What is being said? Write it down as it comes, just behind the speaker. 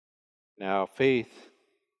Now, faith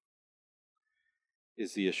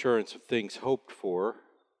is the assurance of things hoped for,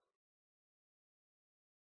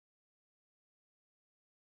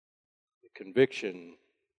 the conviction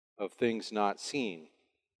of things not seen.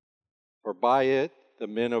 For by it the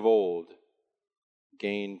men of old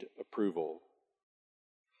gained approval.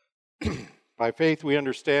 By faith we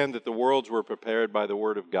understand that the worlds were prepared by the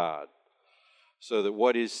word of God, so that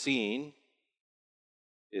what is seen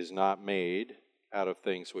is not made out of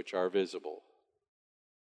things which are visible.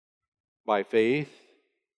 By faith,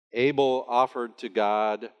 Abel offered to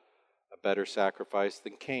God a better sacrifice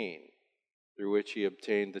than Cain, through which he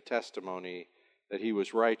obtained the testimony that he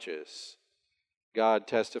was righteous, God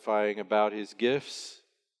testifying about his gifts,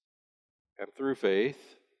 and through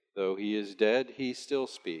faith, though he is dead, he still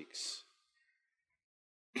speaks.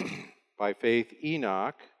 By faith,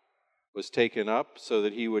 Enoch was taken up so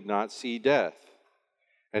that he would not see death,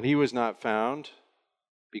 and he was not found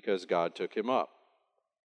because God took him up.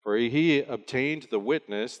 For he obtained the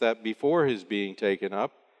witness that before his being taken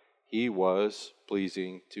up, he was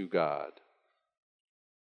pleasing to God.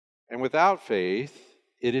 And without faith,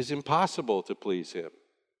 it is impossible to please him.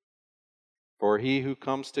 For he who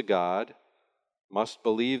comes to God must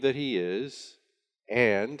believe that he is,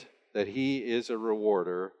 and that he is a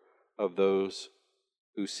rewarder of those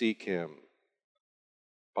who seek him.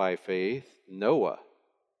 By faith, Noah,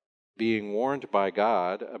 being warned by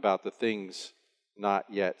God about the things not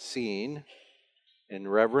yet seen, in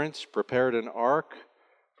reverence prepared an ark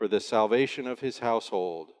for the salvation of his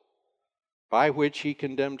household, by which he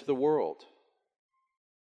condemned the world,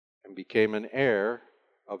 and became an heir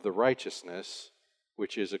of the righteousness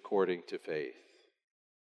which is according to faith.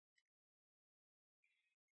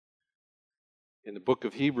 In the book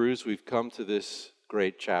of Hebrews, we've come to this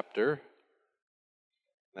great chapter.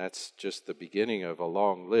 That's just the beginning of a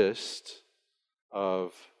long list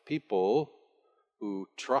of people who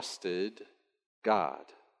trusted God.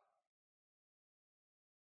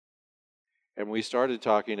 And we started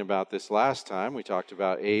talking about this last time. We talked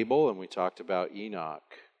about Abel and we talked about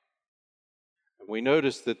Enoch. And we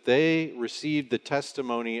noticed that they received the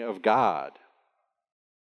testimony of God.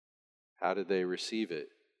 How did they receive it?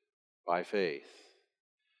 By faith.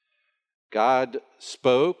 God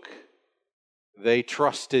spoke, they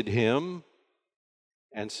trusted him,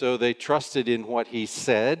 and so they trusted in what he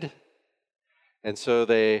said, and so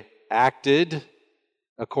they acted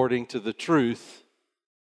according to the truth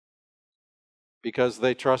because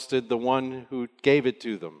they trusted the one who gave it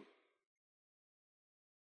to them.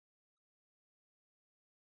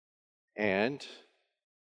 And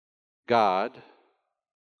God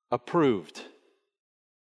approved.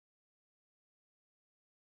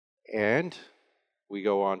 And we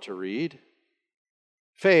go on to read,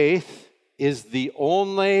 faith is the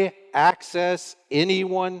only access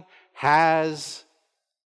anyone has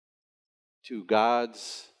to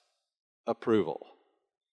God's approval.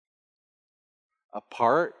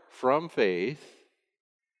 Apart from faith,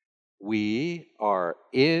 we are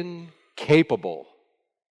incapable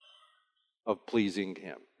of pleasing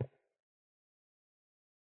him.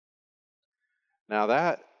 Now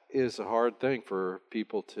that is a hard thing for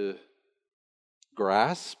people to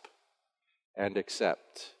grasp and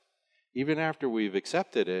accept. Even after we've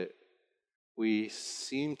accepted it, we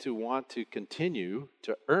seem to want to continue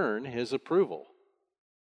to earn his approval.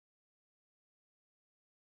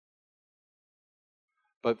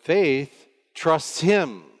 But faith trusts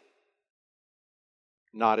him,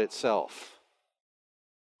 not itself.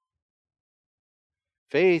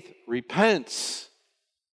 Faith repents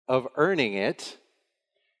of earning it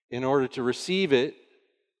in order to receive it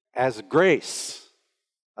as grace,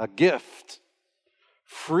 a gift,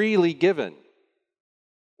 freely given,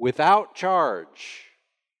 without charge,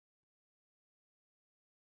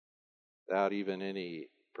 without even any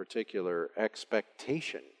particular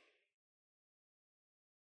expectation.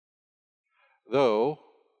 Though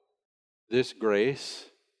this grace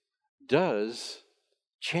does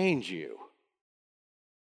change you.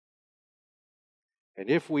 And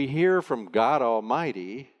if we hear from God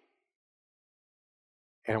Almighty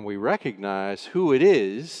and we recognize who it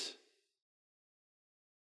is,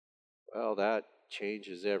 well, that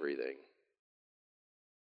changes everything.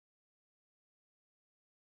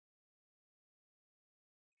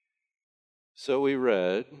 So we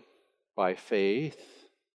read, by faith.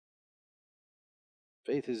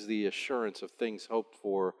 Faith is the assurance of things hoped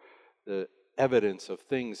for, the evidence of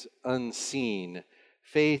things unseen.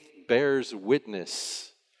 Faith bears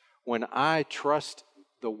witness. When I trust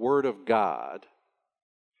the Word of God,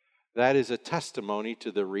 that is a testimony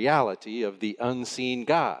to the reality of the unseen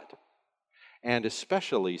God. And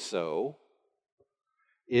especially so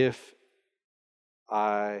if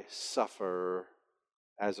I suffer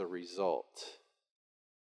as a result.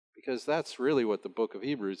 Because that's really what the book of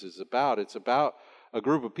Hebrews is about. It's about a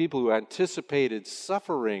group of people who anticipated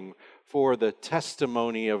suffering for the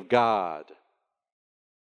testimony of God,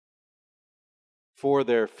 for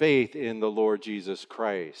their faith in the Lord Jesus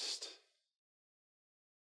Christ.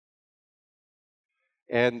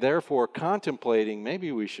 And therefore contemplating,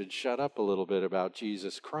 maybe we should shut up a little bit about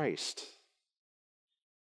Jesus Christ.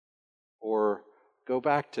 Or go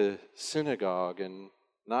back to synagogue and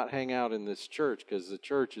not hang out in this church, because the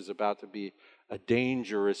church is about to be a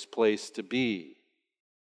dangerous place to be.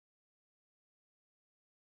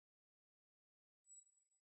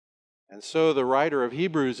 And so the writer of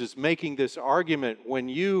Hebrews is making this argument: when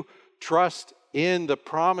you trust in the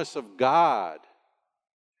promise of God,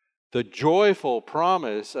 the joyful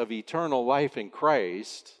promise of eternal life in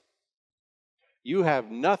Christ, you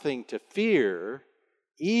have nothing to fear,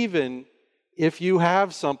 even if you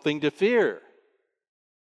have something to fear.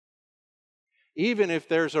 Even if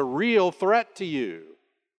there's a real threat to you.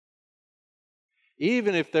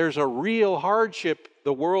 Even if there's a real hardship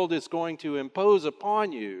the world is going to impose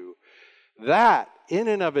upon you, that in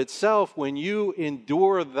and of itself, when you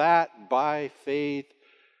endure that by faith,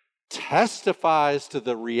 testifies to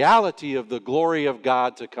the reality of the glory of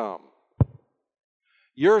God to come.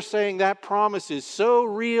 You're saying that promise is so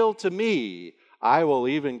real to me, I will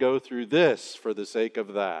even go through this for the sake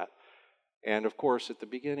of that. And of course, at the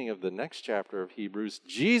beginning of the next chapter of Hebrews,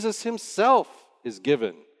 Jesus himself is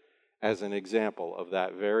given as an example of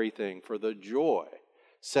that very thing. For the joy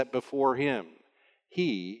set before him,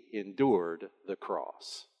 he endured the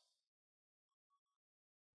cross.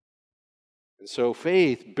 And so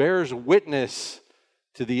faith bears witness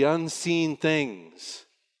to the unseen things.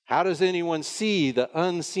 How does anyone see the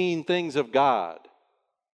unseen things of God?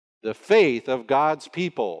 The faith of God's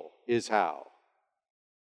people is how.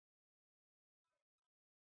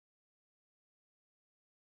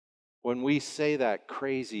 When we say that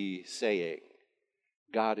crazy saying,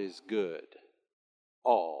 God is good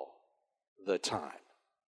all the time.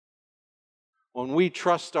 When we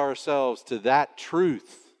trust ourselves to that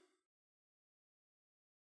truth,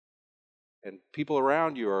 and people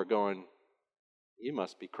around you are going, you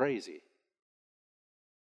must be crazy.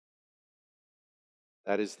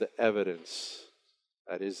 That is the evidence.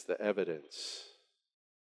 That is the evidence.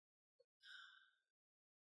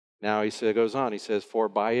 Now goes on, he says, for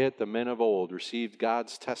by it the men of old received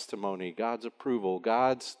God's testimony, God's approval,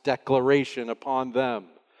 God's declaration upon them.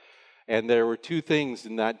 And there were two things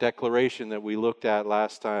in that declaration that we looked at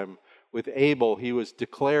last time. With Abel, he was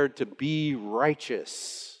declared to be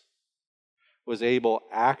righteous. Was Abel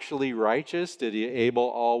actually righteous? Did Abel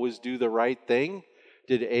always do the right thing?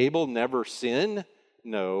 Did Abel never sin?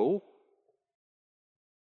 No.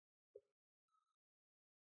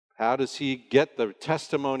 How does he get the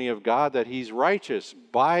testimony of God that he's righteous?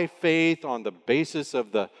 By faith on the basis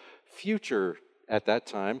of the future, at that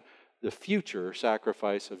time, the future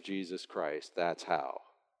sacrifice of Jesus Christ. That's how.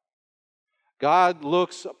 God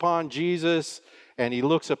looks upon Jesus and he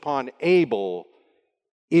looks upon Abel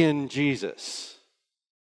in Jesus.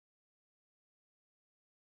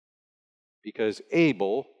 Because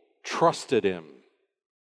Abel trusted him.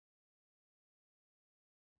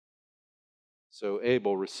 So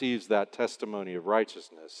Abel receives that testimony of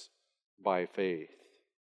righteousness by faith.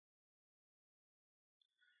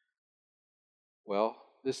 Well,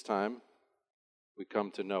 this time we come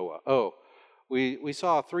to Noah. We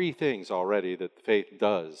saw three things already that faith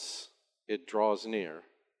does. It draws near.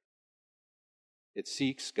 It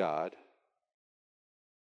seeks God.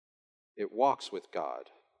 It walks with God.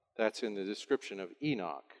 That's in the description of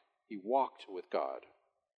Enoch. He walked with God.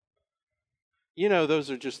 You know, those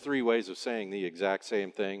are just three ways of saying the exact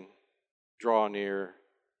same thing. Draw near,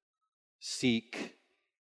 seek,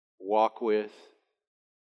 walk with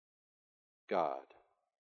God.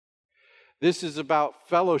 This is about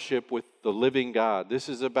fellowship with the living God. This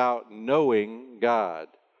is about knowing God,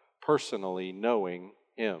 personally knowing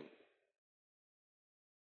him.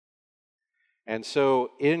 And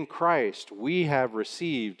so in Christ, we have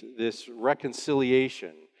received this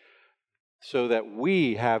reconciliation so that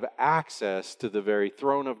we have access to the very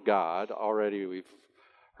throne of God. Already we've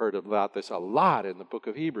heard about this a lot in the book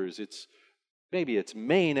of Hebrews. Maybe its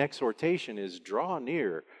main exhortation is draw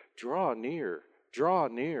near, draw near, draw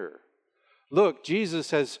near. Look, Jesus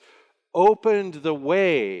has opened the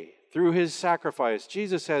way through his sacrifice.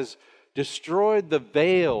 Jesus has destroyed the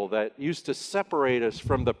veil that used to separate us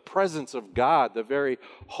from the presence of God, the very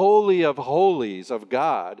holy of holies of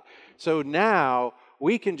God. So now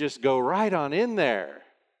we can just go right on in there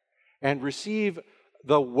and receive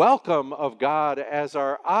the welcome of God as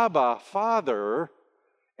our Abba Father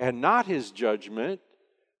and not his judgment,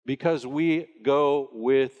 because we go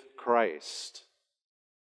with Christ.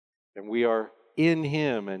 And we are in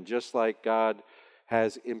him, and just like God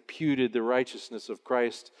has imputed the righteousness of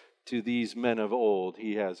Christ to these men of old,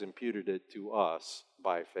 he has imputed it to us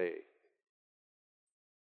by faith.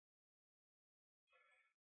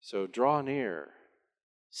 So draw near,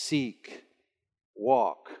 seek,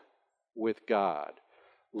 walk with God.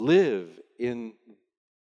 Live in,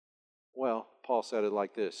 well, Paul said it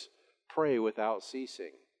like this: pray without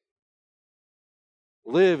ceasing.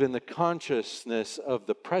 Live in the consciousness of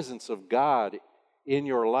the presence of God in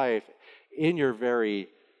your life, in your very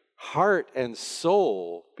heart and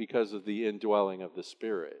soul, because of the indwelling of the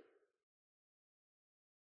Spirit.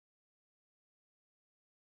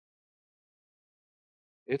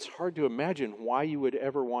 It's hard to imagine why you would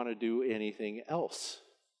ever want to do anything else.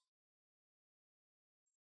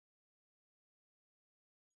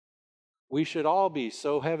 We should all be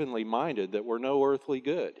so heavenly minded that we're no earthly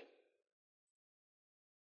good.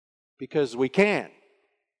 Because we can.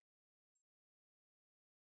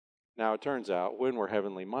 Now, it turns out when we're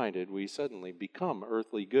heavenly minded, we suddenly become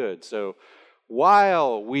earthly good. So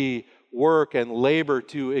while we work and labor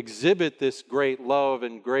to exhibit this great love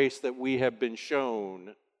and grace that we have been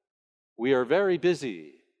shown, we are very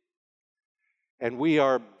busy. And we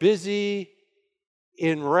are busy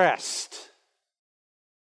in rest.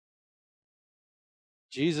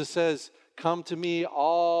 Jesus says, "Come to me,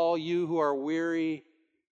 all you who are weary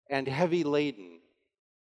and heavy laden."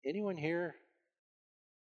 Anyone here?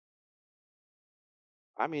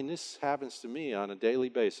 I mean, this happens to me on a daily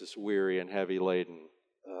basis, weary and heavy laden.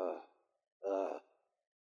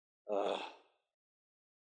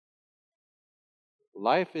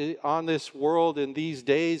 Life on this world in these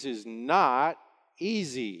days is not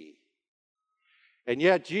easy. And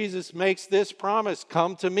yet Jesus makes this promise: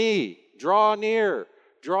 come to me, draw near,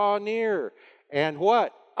 and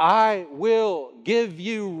what? I will give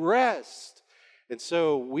you rest. And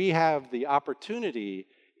so we have the opportunity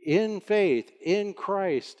in faith, in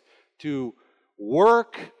Christ, to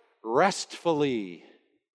work restfully.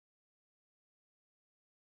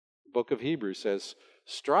 The book of Hebrews says,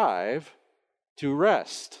 strive to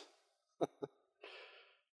rest.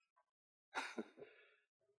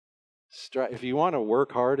 If you want to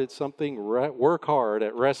work hard at something, work hard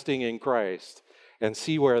at resting in Christ and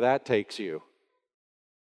see where that takes you.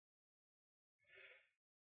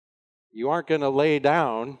 You aren't going to lay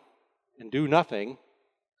down and do nothing.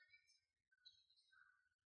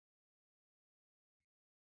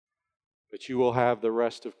 But you will have the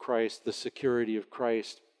rest of Christ, the security of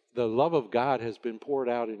Christ. The love of God has been poured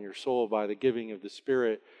out in your soul by the giving of the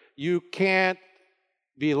Spirit. You can't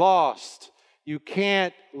be lost. You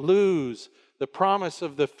can't lose. The promise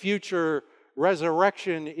of the future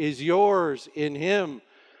resurrection is yours in Him.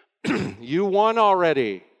 You won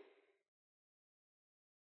already.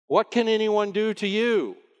 What can anyone do to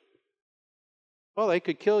you? Well, they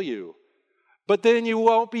could kill you. But then you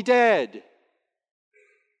won't be dead,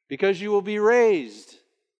 because you will be raised.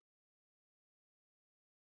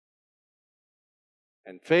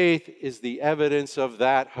 And faith is the evidence of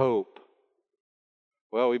that hope.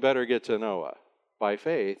 Well, we better get to Noah. By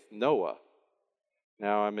faith, Noah.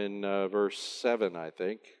 Now I'm in verse 7, I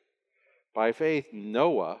think. By faith,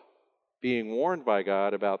 Noah, being warned by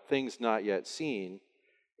God about things not yet seen,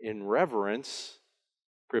 in reverence,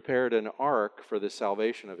 prepared an ark for the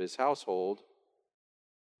salvation of his household,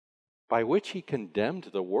 by which he condemned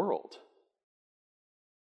the world.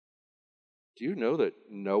 Do you know that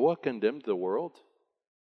Noah condemned the world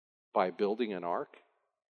by building an ark?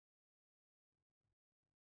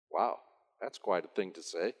 Wow, that's quite a thing to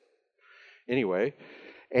say. Anyway,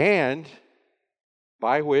 and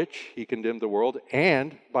by which he condemned the world,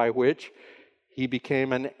 and by which he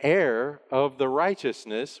became an heir of the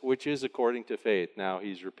righteousness which is according to faith. Now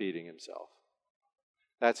he's repeating himself.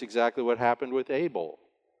 That's exactly what happened with Abel.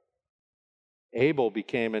 Abel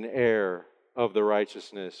became an heir of the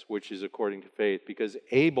righteousness which is according to faith, because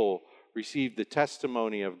Abel received the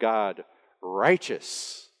testimony of God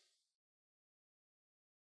righteous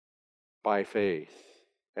by faith.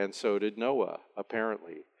 And so did Noah,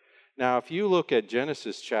 apparently. Now, if you look at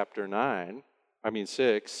Genesis chapter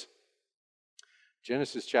 6,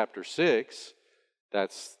 Genesis chapter 6,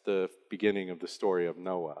 that's the beginning of the story of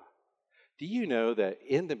Noah. Do you know that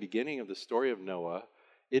in the beginning of the story of Noah,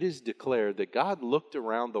 it is declared that God looked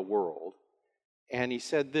around the world and he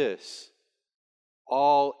said this: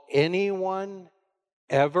 all anyone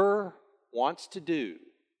ever wants to do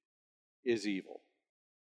is evil.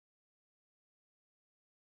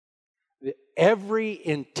 every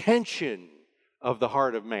intention of the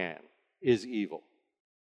heart of man is evil.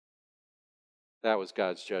 That was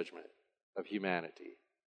God's judgment of humanity.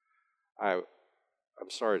 I'm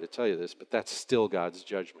sorry to tell you this, but that's still God's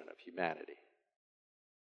judgment of humanity.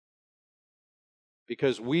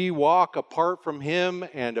 Because we walk apart from Him,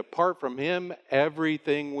 and apart from Him,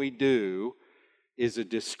 everything we do is a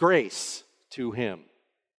disgrace to Him.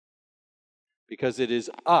 Because it is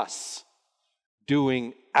us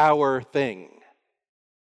doing our thing,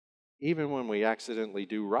 even when we accidentally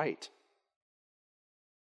do right.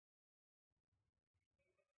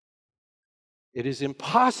 It is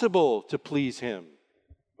impossible to please Him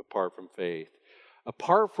apart from faith,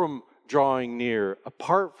 apart from drawing near,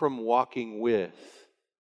 apart from walking with.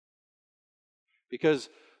 Because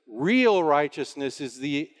real righteousness is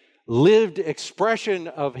the lived expression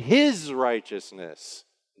of His righteousness,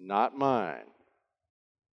 not mine.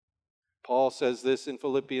 Paul says this in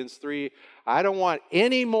Philippians 3, I don't want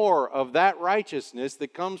any more of that righteousness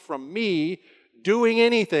that comes from me doing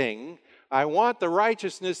anything. I want the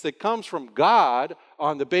righteousness that comes from God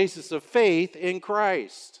on the basis of faith in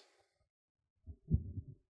Christ.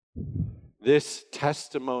 This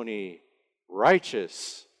testimony,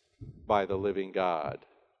 righteous by the living God.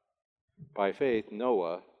 By faith,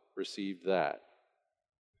 Noah received that.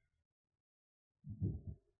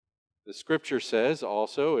 The scripture says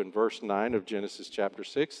also in verse 9 of Genesis chapter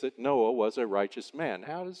 6 that Noah was a righteous man.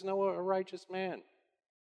 How is Noah a righteous man?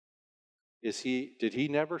 Did he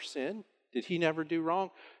never sin? Did he never do wrong?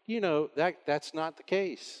 You know, that's not the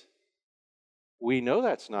case. We know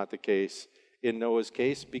that's not the case in Noah's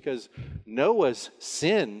case because Noah's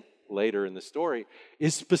sin, later in the story,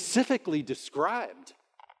 is specifically described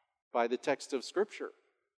by the text of Scripture.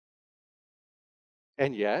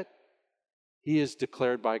 And yet, he is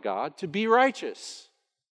declared by God to be righteous.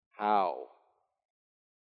 How?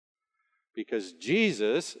 Because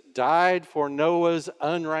Jesus died for Noah's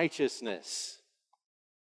unrighteousness.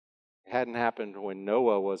 It hadn't happened when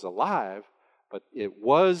Noah was alive, but it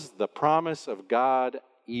was the promise of God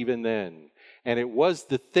even then. And it was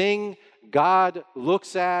the thing God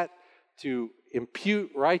looks at to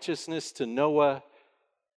impute righteousness to Noah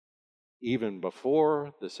even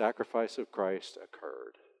before the sacrifice of Christ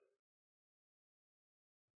occurred.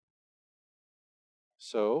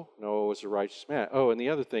 So, Noah was a righteous man. Oh, and the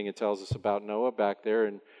other thing it tells us about Noah back there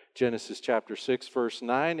in Genesis chapter 6, verse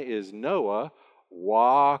 9, is Noah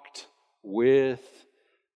walked with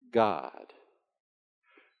God.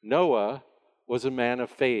 Noah was a man of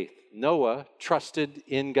faith. Noah trusted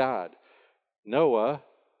in God. Noah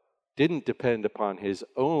didn't depend upon his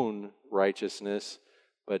own righteousness,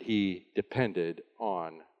 but he depended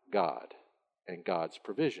on God and God's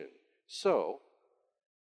provision. So,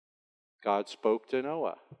 God spoke to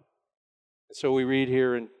Noah. So we read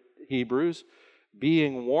here in Hebrews,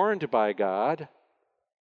 being warned by God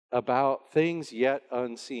about things yet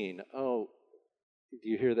unseen. Oh, do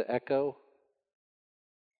you hear the echo?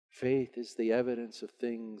 Faith is the evidence of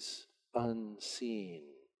things unseen.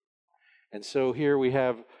 And so here we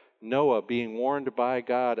have Noah being warned by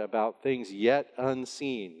God about things yet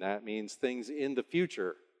unseen. That means things in the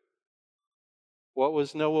future. What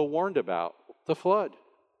was Noah warned about? The flood.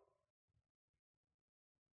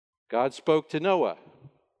 God spoke to Noah.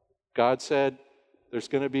 God said, there's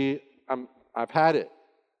going to be, I've had it.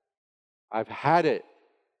 I've had it.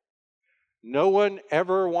 No one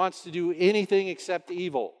ever wants to do anything except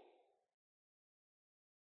evil.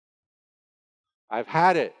 I've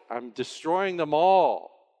had it. I'm destroying them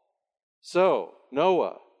all. So,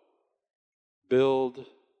 Noah, build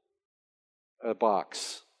a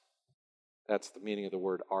box. That's the meaning of the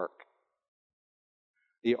word ark.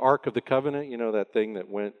 The Ark of the Covenant, you know, that thing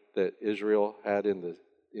that Israel had in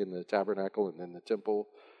the tabernacle and in the temple.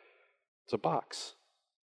 It's a box.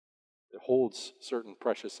 It holds certain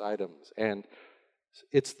precious items. And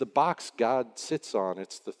it's the box God sits on.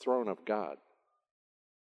 It's the throne of God.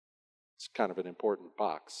 It's kind of an important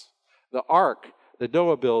box. The ark that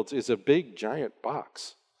Noah builds is a big, giant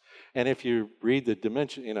box. And if you read the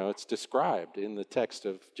dimension, you know, it's described in the text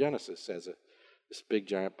of Genesis as this big,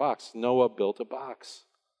 giant box. Noah built a box.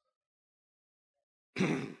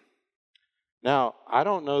 Now, I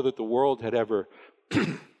don't know that the world had ever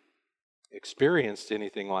experienced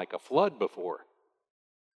anything like a flood before.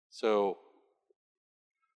 So,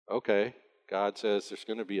 okay, God says there's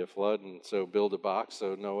going to be a flood, and so build a box.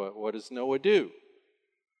 So Noah, what does Noah do?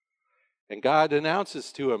 And God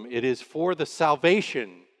announces to him, it is for the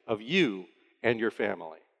salvation of you and your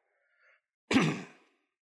family. It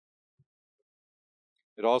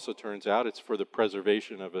also turns out it's for the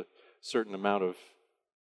preservation of a certain amount of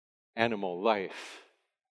animal life.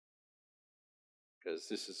 because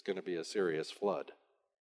this is going to be a serious flood.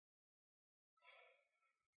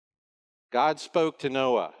 God spoke to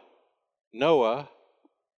Noah. Noah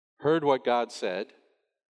heard what God said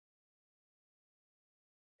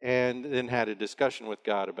and then had a discussion with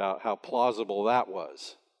God about how plausible that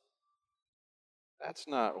was. That's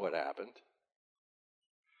not what happened.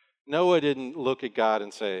 Noah didn't look at God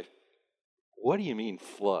and say, "What do you mean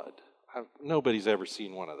flood? Nobody's ever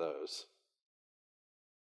seen one of those."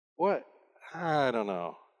 What? I don't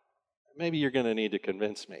know. Maybe you're going to need to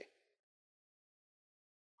convince me.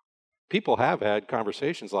 People have had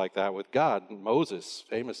conversations like that with God. Moses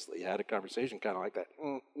famously had a conversation kind of like that.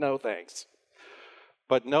 No, thanks.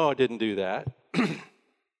 But Noah didn't do that.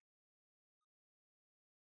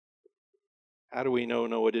 How do we know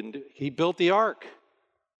Noah didn't do it? He built the ark.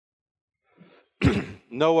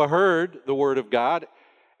 Noah heard the word of God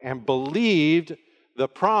and believed the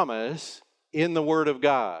promise in the word of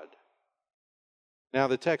God. Now,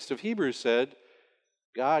 the text of Hebrews said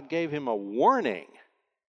God gave him a warning,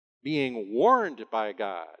 being warned by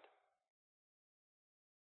God.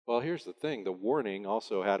 Well, here's the thing. The warning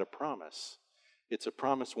also had a promise. It's a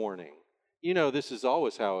promise warning. You know, this is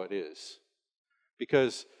always how it is.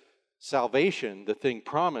 Because salvation, the thing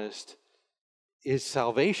promised, is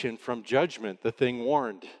salvation from judgment, the thing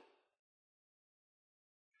warned.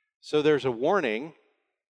 So there's a warning,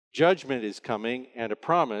 judgment is coming, and a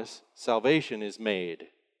promise, salvation is made.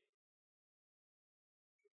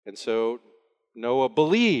 And so Noah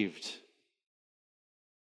believed.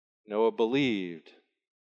 Noah believed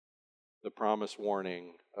the promise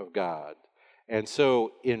warning of God. And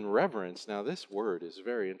so in reverence, now this word is a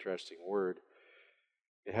very interesting word.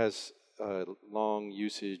 It has long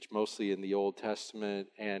usage, mostly in the Old Testament,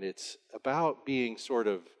 and it's about being sort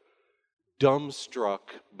of dumbstruck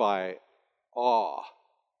by awe.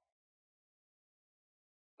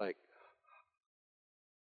 Like,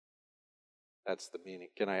 that's the meaning.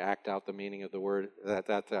 Can I act out the meaning of the word?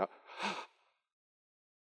 That's out.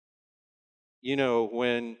 You know,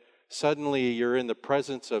 when suddenly you're in the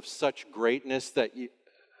presence of such greatness that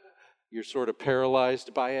you're sort of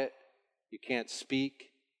paralyzed by it, you can't speak.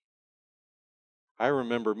 I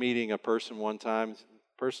remember meeting a person one time,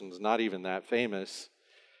 person's not even that famous,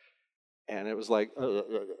 and it was like,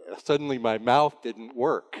 suddenly my mouth didn't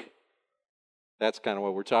work. That's kind of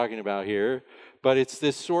what we're talking about here. But it's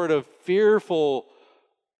this sort of fearful,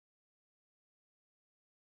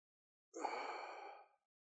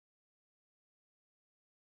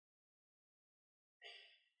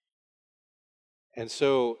 and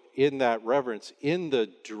so in that reverence, in the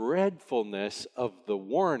dreadfulness of the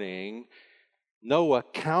warning, Noah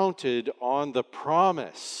counted on the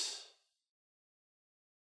promise.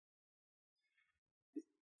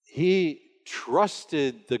 He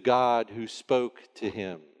trusted the God who spoke to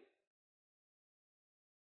him.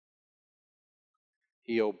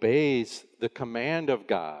 He obeys the command of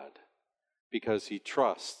God because he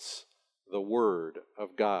trusts the word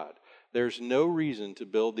of God. There's no reason to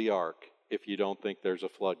build the ark if you don't think there's a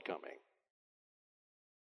flood coming.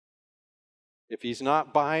 If he's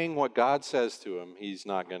not buying what God says to him, he's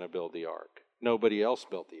not going to build the ark. Nobody else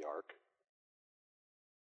built the ark.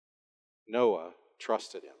 Noah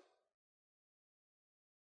trusted him.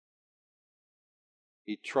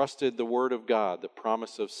 He trusted the word of God, the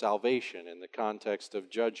promise of salvation in the context of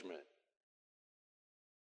judgment.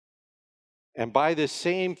 And by this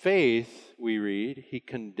same faith, we read, he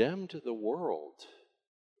condemned the world.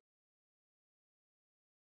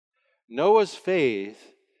 Noah's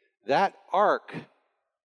faith, that ark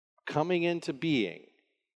coming into being,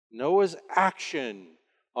 Noah's action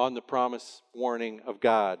on the promise warning of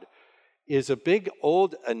God is a big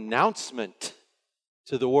old announcement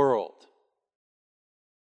to the world.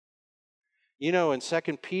 You know, in 2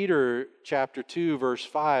 Peter chapter 2, verse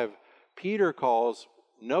 5, Peter calls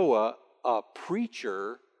Noah a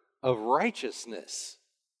preacher of righteousness.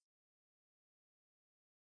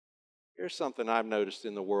 Here's something I've noticed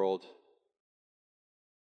in the world.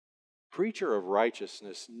 Preacher of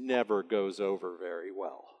righteousness never goes over very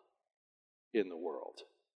well in the world.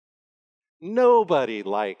 Nobody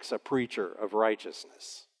likes a preacher of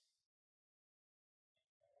righteousness.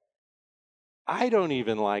 I don't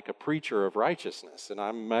even like a preacher of righteousness, and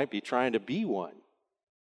I might be trying to be one.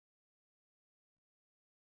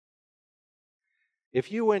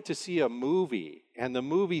 If you went to see a movie and the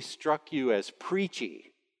movie struck you as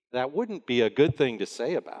preachy, that wouldn't be a good thing to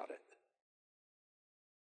say about it.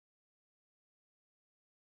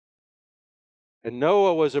 And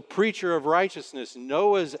Noah was a preacher of righteousness.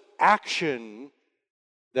 Noah's action,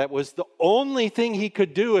 that was the only thing he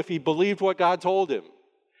could do if he believed what God told him.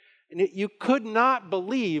 And you could not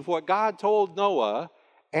believe what God told Noah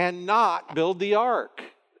and not build the ark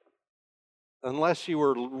unless you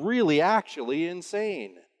were really actually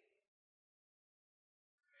insane.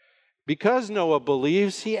 Because Noah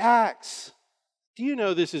believes, he acts. Do you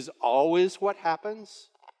know this is always what happens?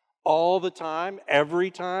 All the time, every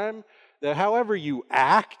time? That however you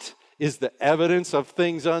act is the evidence of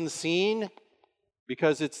things unseen?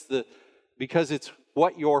 Because it's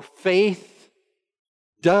what your faith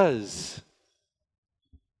does.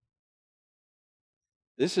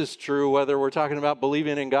 This is true whether we're talking about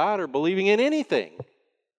believing in God or believing in anything.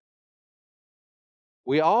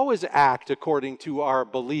 We always act according to our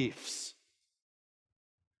beliefs,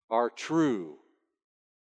 our true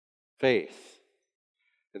faith.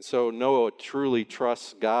 And so Noah truly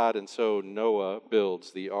trusts God, and so Noah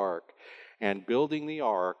builds the ark. And building the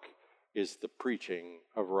ark is the preaching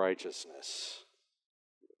of righteousness.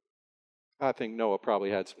 I think Noah probably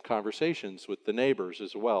had some conversations with the neighbors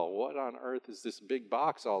as well. What on earth is this big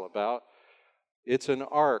box all about? It's an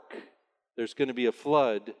ark. There's going to be a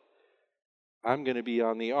flood. I'm going to be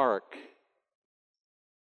on the ark.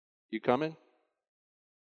 You coming?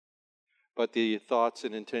 But the thoughts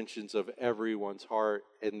and intentions of everyone's heart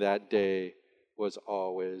in that day was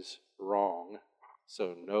always wrong.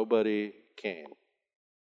 So nobody came.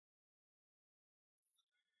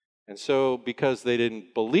 And so, because they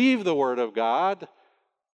didn't believe the word of God,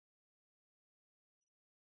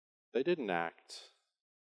 they didn't act.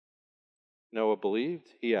 Noah believed,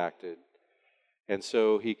 he acted. And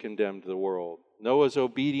so he condemned the world. Noah's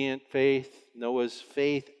obedient faith, Noah's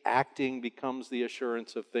faith acting becomes the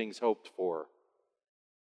assurance of things hoped for.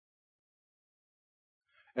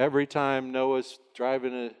 Every time Noah's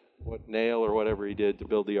driving a nail or whatever he did to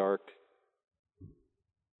build the ark,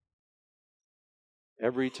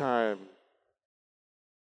 every time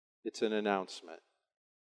it's an announcement.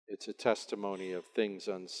 It's a testimony of things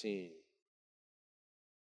unseen.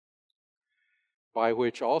 By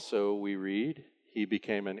which also we read, he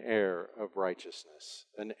became an heir of righteousness,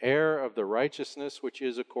 an heir of the righteousness which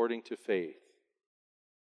is according to faith.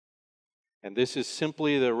 And this is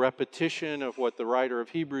simply the repetition of what the writer of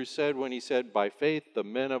Hebrews said when he said, by faith the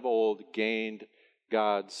men of old gained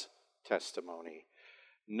God's testimony.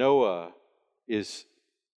 Noah is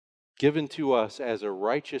given to us as a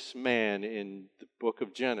righteous man in the book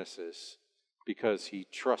of Genesis because he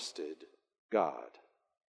trusted God.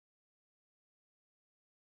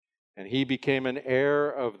 And he became an heir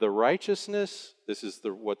of the righteousness. This is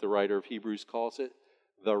what the writer of Hebrews calls it.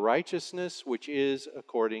 The righteousness which is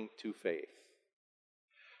according to faith.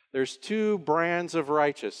 There's two brands of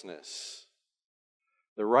righteousness.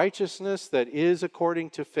 The righteousness that is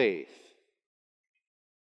according to faith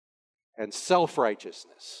and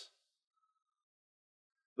self-righteousness.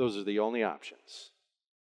 Those are the only options.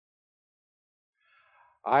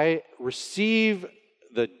 I receive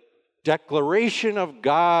the declaration of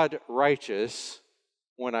God righteous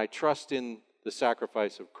when I trust in the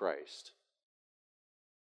sacrifice of Christ.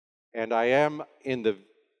 And I am, in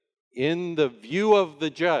the view of the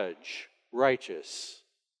judge, righteous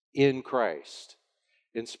in Christ,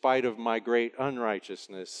 in spite of my great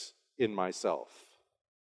unrighteousness in myself.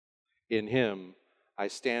 In him, I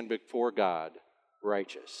stand before God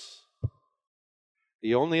righteous.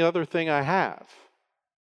 The only other thing I have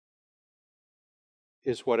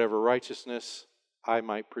is whatever righteousness I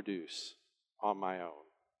might produce on my own.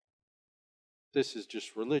 This is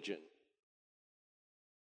just religion.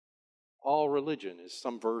 All religion is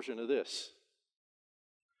some version of this.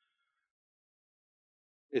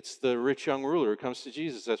 It's the rich young ruler who comes to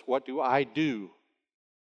Jesus and says, what do I do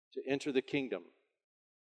to enter the kingdom?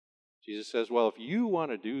 Jesus says, well, if you want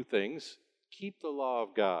to do things, keep the law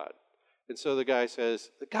of God. And so the guy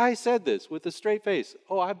said this with a straight face.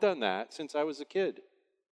 Oh, I've done that since I was a kid.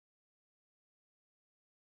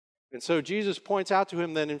 And so Jesus points out to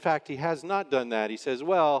him that, in fact, he has not done that. He says,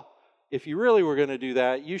 well, if you really were going to do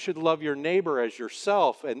that, you should love your neighbor as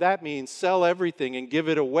yourself, and that means sell everything and give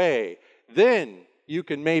it away. Then you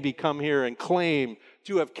can maybe come here and claim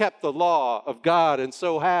to have kept the law of God and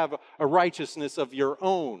so have a righteousness of your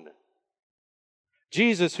own.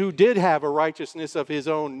 Jesus, who did have a righteousness of his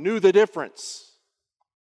own, knew the difference.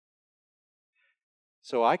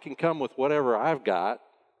 So I can come with whatever I've got.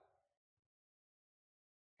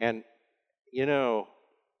 And, you know,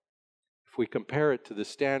 if we compare it to the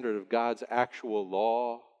standard of God's actual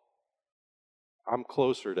law, I'm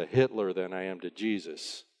closer to Hitler than I am to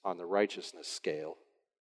Jesus on the righteousness scale.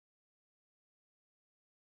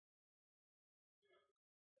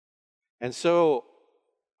 And so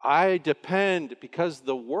I depend, because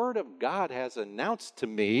the Word of God has announced to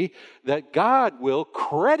me that God will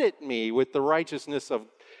credit me with the righteousness of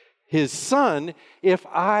His Son if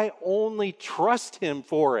I only trust Him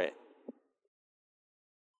for it.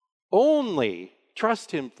 Only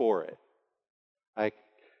trust Him for it.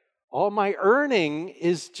 All my earning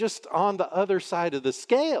is just on the other side of the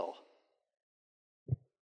scale.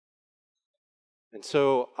 And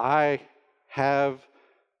so I have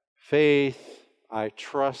faith. I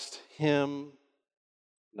trust Him,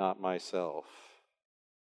 not myself.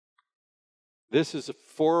 This is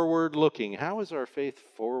forward-looking. How is our faith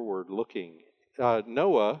forward-looking?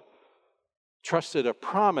 Noah trusted a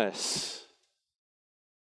promise.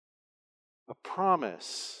 A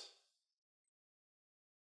promise.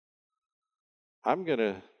 I'm going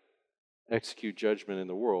to execute judgment in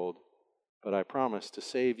the world, but I promise to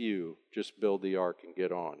save you. Just build the ark and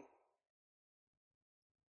get on.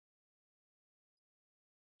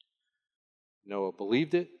 Noah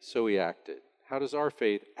believed it, so he acted. How does our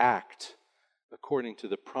faith act according to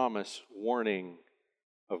the promise warning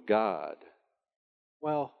of God?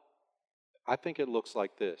 Well, I think it looks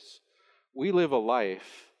like this. We live a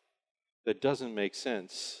life that doesn't make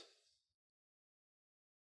sense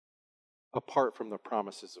apart from the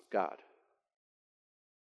promises of God.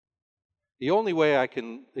 The only way I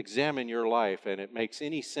can examine your life and it makes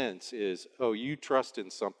any sense is, you trust in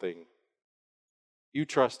something. You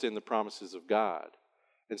trust in the promises of God.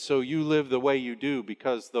 And so you live the way you do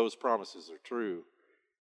because those promises are true.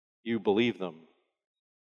 You believe them.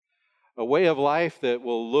 A way of life that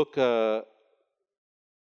will look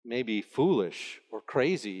maybe foolish or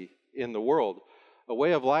crazy in the world. A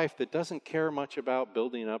way of life that doesn't care much about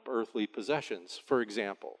building up earthly possessions, for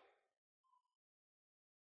example.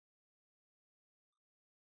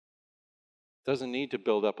 Doesn't need to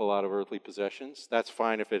build up a lot of earthly possessions. That's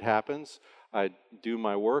fine if it happens. I do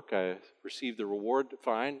my work, I receive the reward,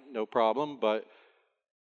 fine, no problem, but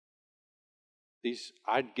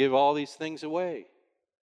I'd give all these things away.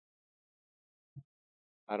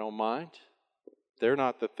 I don't mind. They're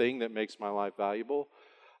not the thing that makes my life valuable.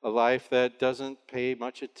 A life that doesn't pay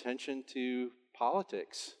much attention to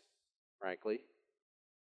politics, frankly.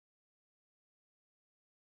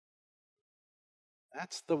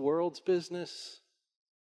 That's the world's business.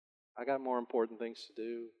 I got more important things to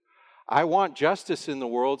do. I want justice in the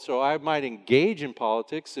world, so I might engage in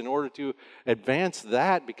politics in order to advance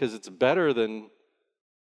that because it's better than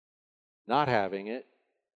not having it.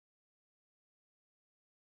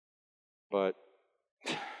 But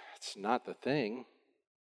it's not the thing.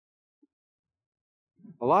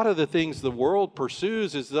 A lot of the things the world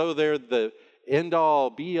pursues as though they're the end-all,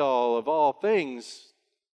 be-all of all things.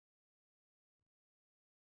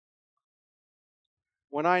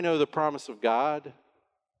 When I know the promise of God,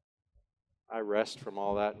 I rest from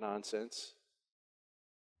all that nonsense.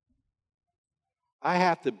 I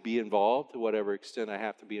have to be involved to whatever extent I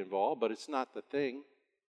have to be involved, but it's not the thing.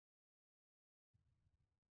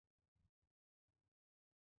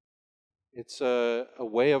 It's a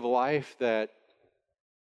way of life that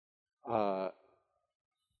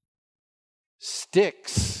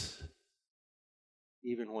sticks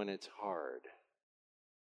even when it's hard.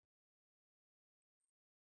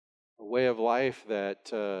 A way of life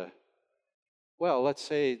that, let's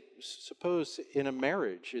say, suppose in a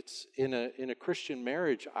marriage, it's in a Christian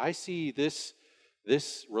marriage, I see this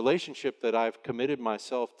relationship that I've committed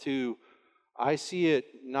myself to, I see it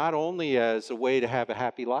not only as a way to have a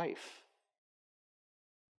happy life.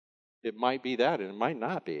 It might be that, and it might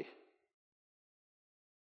not be.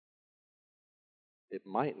 It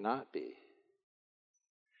might not be.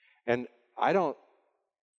 And I don't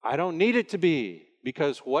need it to be,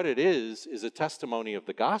 because what it is a testimony of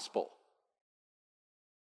the gospel,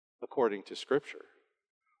 according to Scripture.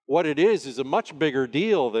 What it is a much bigger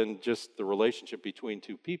deal than just the relationship between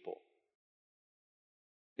two people.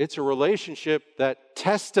 It's a relationship that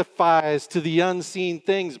testifies to the unseen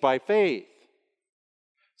things by faith.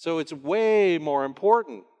 So it's way more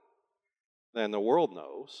important than the world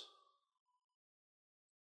knows.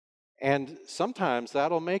 And sometimes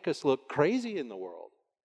that'll make us look crazy in the world.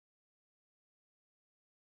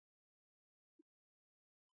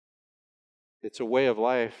 It's a way of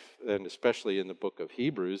life, and especially in the book of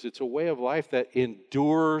Hebrews, it's a way of life that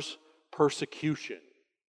endures persecution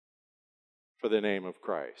for the name of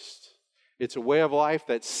Christ. It's a way of life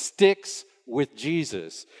that sticks with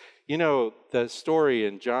Jesus. You know the story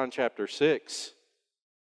in John chapter 6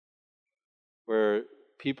 where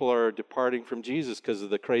people are departing from Jesus because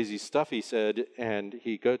of the crazy stuff he said, and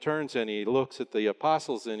he turns and he looks at the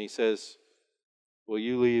apostles and he says, "Will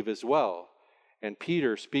you leave as well?" And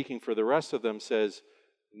Peter, speaking for the rest of them, says,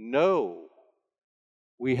 no,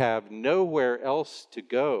 we have nowhere else to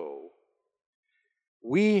go.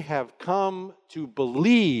 We have come to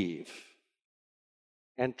believe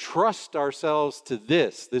and trust ourselves to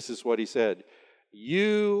this. This is what he said.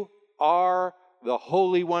 You are the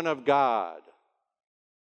Holy One of God.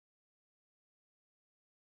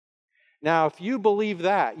 Now, if you believe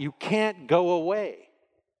that, you can't go away.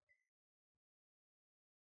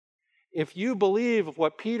 If you believe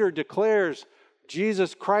what Peter declares,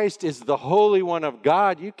 Jesus Christ is the Holy One of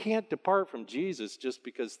God, you can't depart from Jesus just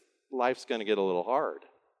because life's going to get a little hard,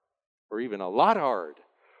 or even a lot hard,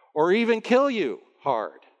 or even kill you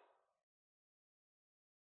hard.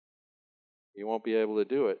 You won't be able to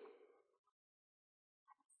do it.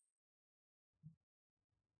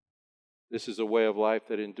 This is a way of life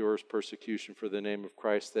that endures persecution for the name of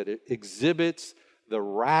Christ, that it exhibits the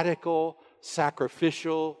radical,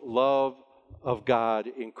 sacrificial love of God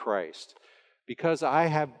in Christ. Because I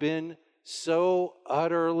have been so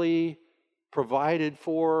utterly provided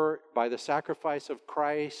for by the sacrifice of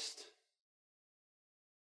Christ,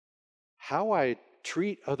 how I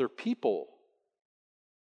treat other people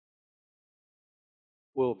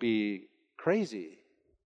will be crazy.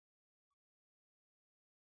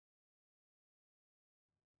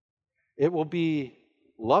 It will be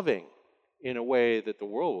loving in a way that the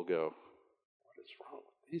world will go, what is wrong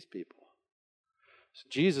with these people? So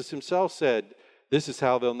Jesus himself said, this is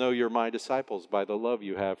how they'll know you're my disciples, by the love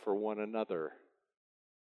you have for one another.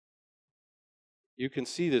 You can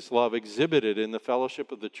see this love exhibited in the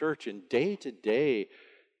fellowship of the church in day-to-day,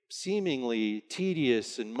 seemingly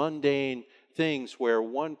tedious and mundane things where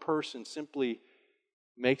one person simply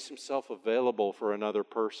makes himself available for another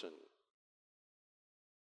person.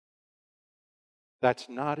 That's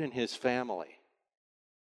not in his family.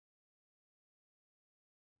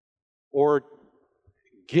 Or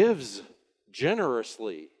gives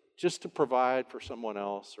generously just to provide for someone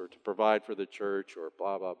else or to provide for the church or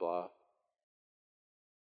blah, blah, blah.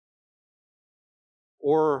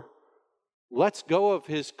 Or lets go of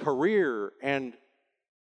his career and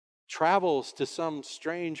travels to some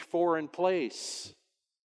strange foreign place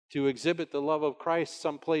to exhibit the love of Christ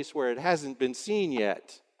someplace where it hasn't been seen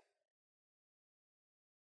yet.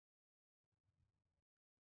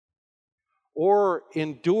 Or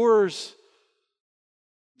endures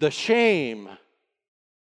the shame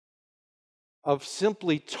of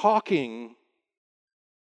simply talking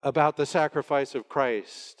about the sacrifice of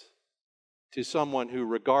Christ to someone who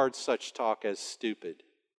regards such talk as stupid.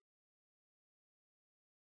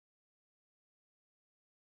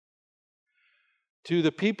 To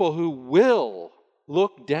the people who will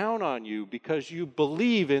look down on you because you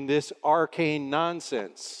believe in this arcane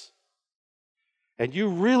nonsense. And you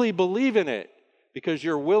really believe in it because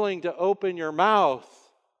you're willing to open your mouth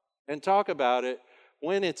and talk about it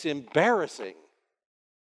when it's embarrassing.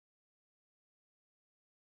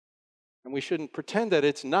 And we shouldn't pretend that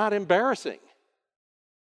it's not embarrassing.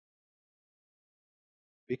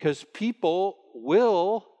 Because people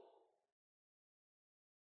will,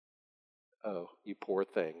 oh, you poor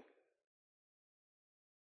thing.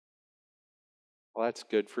 Well, that's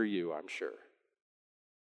good for you, I'm sure.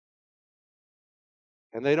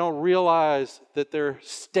 And they don't realize that they're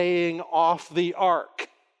staying off the ark.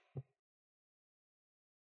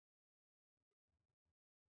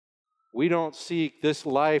 We don't seek this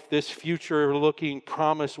life, this future-looking,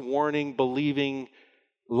 promise-warning, believing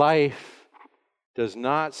life does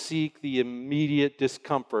not seek the immediate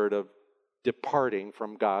discomfort of departing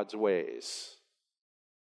from God's ways.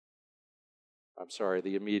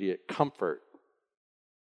 The immediate comfort.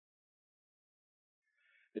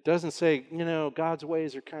 It doesn't say, God's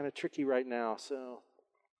ways are kind of tricky right now, so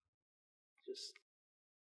just...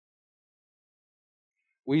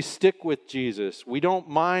 We stick with Jesus. We don't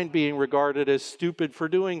mind being regarded as stupid for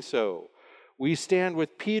doing so. We stand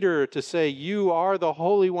with Peter to say, you are the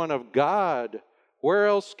Holy One of God. Where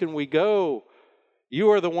else can we go?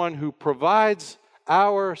 You are the one who provides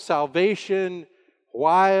our salvation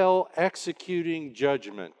while executing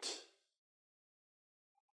judgment.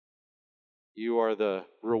 You are the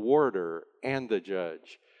rewarder and the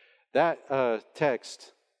judge. That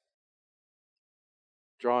text,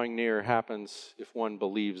 drawing near, happens if one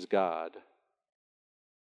believes God.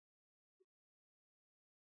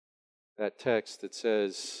 That text that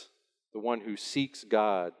says, the one who seeks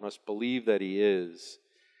God must believe that he is,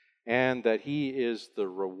 and that he is the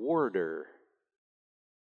rewarder.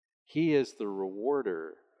 He is the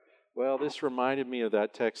rewarder. Well, this reminded me of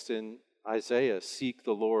that text in Isaiah, seek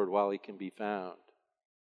the Lord while he can be found.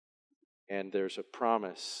 And there's a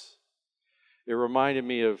promise. It reminded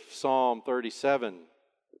me of Psalm 37.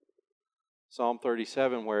 Psalm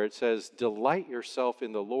 37, where it says, "Delight yourself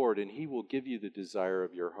in the Lord, and He will give you the desire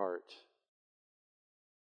of your heart."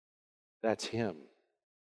 That's Him.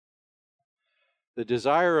 The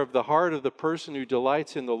desire of the heart of the person who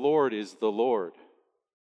delights in the Lord is the Lord.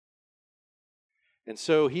 And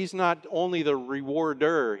so He's not only the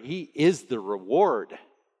rewarder, He is the reward.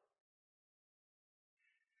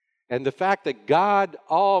 And the fact that God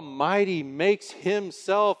Almighty makes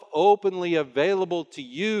Himself openly available to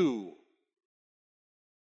you,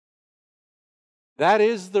 that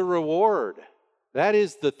is the reward. That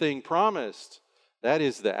is the thing promised. That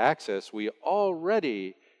is the access we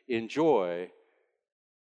already enjoy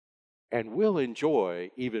and will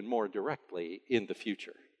enjoy even more directly in the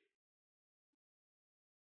future.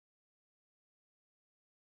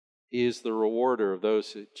 He is the rewarder of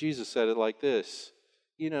those who, Jesus said it like this,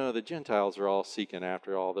 the Gentiles are all seeking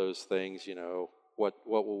after all those things, what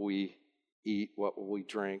will we eat, what will we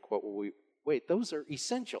drink, wait, those are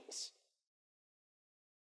essentials.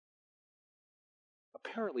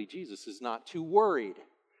 Apparently Jesus is not too worried.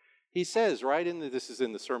 He says, right, this is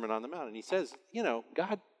in the Sermon on the Mount, and he says,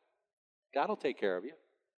 God will take care of you.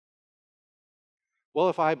 Well,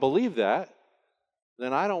 if I believe that,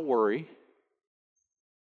 then I don't worry.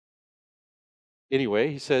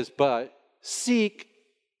 Anyway, he says, but seek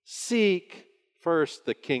first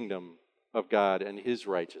the kingdom of God and His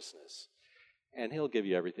righteousness, and He'll give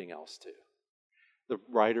you everything else too. The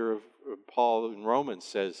writer of Paul in Romans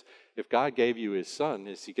says, if God gave you His Son,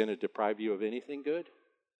 is He going to deprive you of anything good?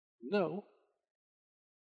 No.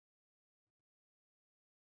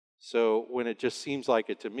 So when it just seems like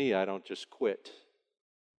it to me, I don't just quit.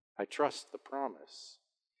 I trust the promise.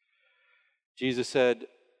 Jesus said,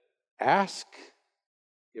 ask,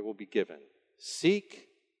 it will be given. Seek,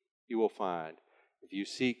 you will find. If you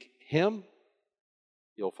seek Him,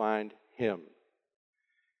 you'll find Him.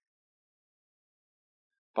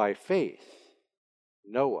 By faith,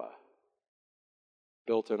 Noah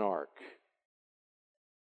built an ark.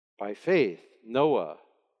 By faith, Noah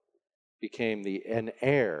became an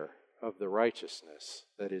heir of the righteousness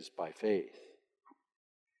that is by faith.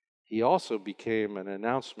 He also became an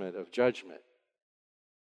announcement of judgment.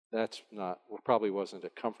 Probably wasn't a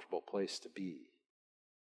comfortable place to be.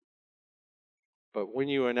 But when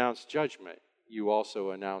you announce judgment, you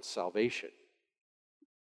also announce salvation.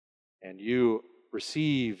 And you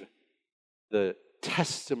receive the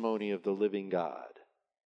testimony of the living God,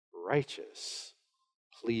 righteous,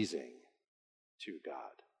 pleasing to God.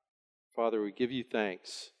 Father, we give you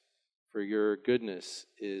thanks for your goodness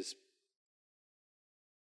is,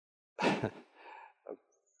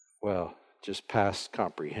 just past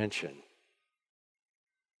comprehension.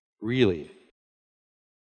 Really.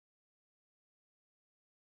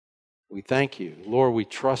 We thank you. Lord, we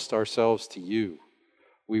trust ourselves to you.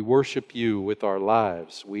 We worship you with our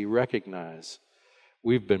lives. We recognize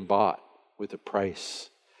we've been bought with a price,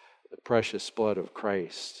 the precious blood of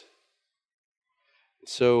Christ.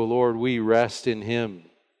 So, Lord, we rest in Him.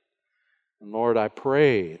 And Lord, I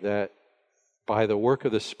pray that by the work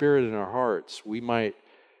of the Spirit in our hearts, we might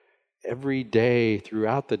every day,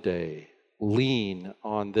 throughout the day, lean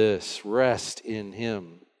on this, rest in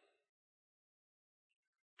Him,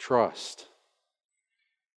 trust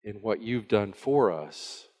in what you've done for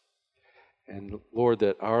us. And Lord,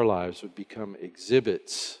 that our lives would become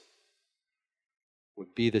exhibits,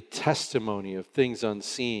 would be the testimony of things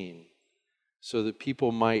unseen, so that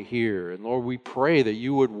people might hear. And Lord, we pray that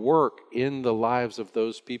you would work in the lives of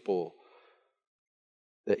those people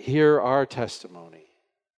that hear our testimony,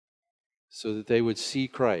 so that they would see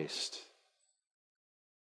Christ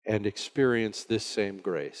and experience this same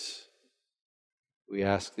grace. We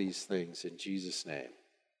ask these things in Jesus' name.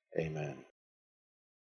 Amen.